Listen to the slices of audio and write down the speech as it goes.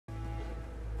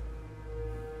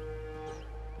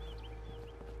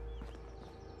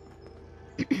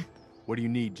What do you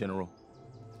need, General?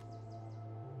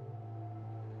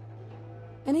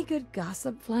 Any good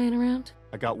gossip flying around?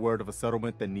 I got word of a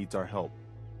settlement that needs our help.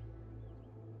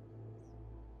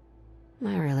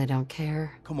 I really don't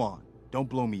care. Come on, don't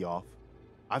blow me off.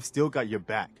 I've still got your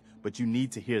back, but you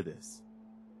need to hear this.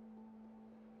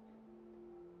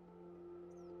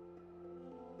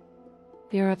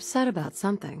 You're upset about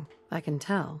something, I can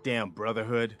tell. Damn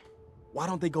Brotherhood. Why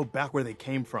don't they go back where they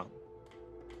came from?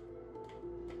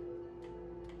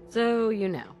 So, you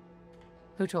know.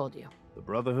 Who told you? The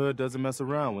Brotherhood doesn't mess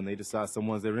around when they decide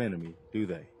someone's their enemy, do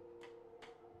they?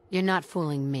 You're not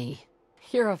fooling me.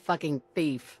 You're a fucking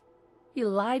thief. You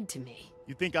lied to me.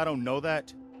 You think I don't know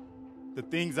that? The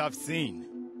things I've seen.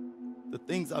 The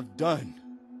things I've done.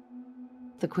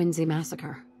 The Quincy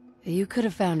massacre. You could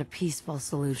have found a peaceful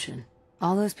solution.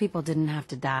 All those people didn't have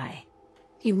to die.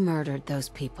 You murdered those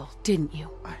people, didn't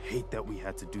you? I hate that we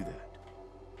had to do that.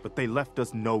 But they left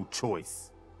us no choice.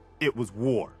 It was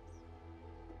war.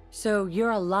 So you're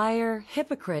a liar,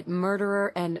 hypocrite,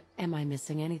 murderer, and am I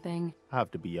missing anything? I have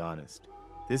to be honest.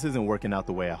 This isn't working out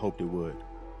the way I hoped it would.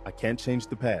 I can't change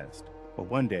the past,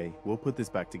 but one day we'll put this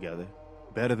back together,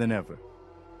 better than ever.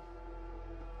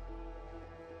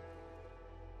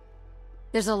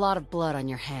 There's a lot of blood on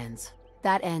your hands.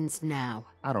 That ends now.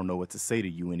 I don't know what to say to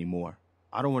you anymore.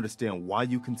 I don't understand why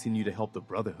you continue to help the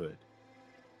Brotherhood.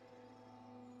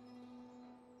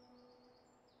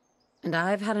 And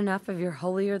I've had enough of your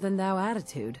holier-than-thou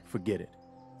attitude. Forget it.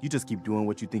 You just keep doing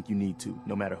what you think you need to,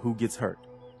 no matter who gets hurt.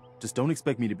 Just don't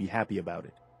expect me to be happy about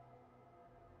it.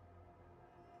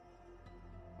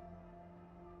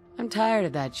 I'm tired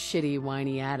of that shitty,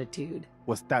 whiny attitude.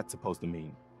 What's that supposed to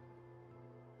mean?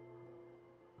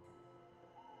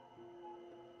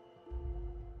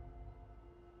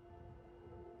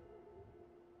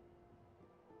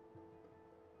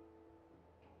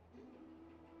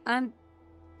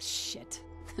 Shit.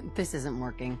 This isn't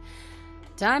working.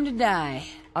 Time to die.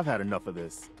 I've had enough of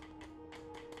this.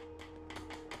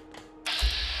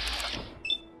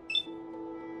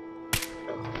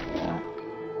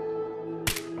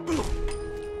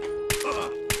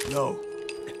 No.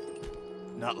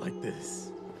 Not like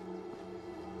this.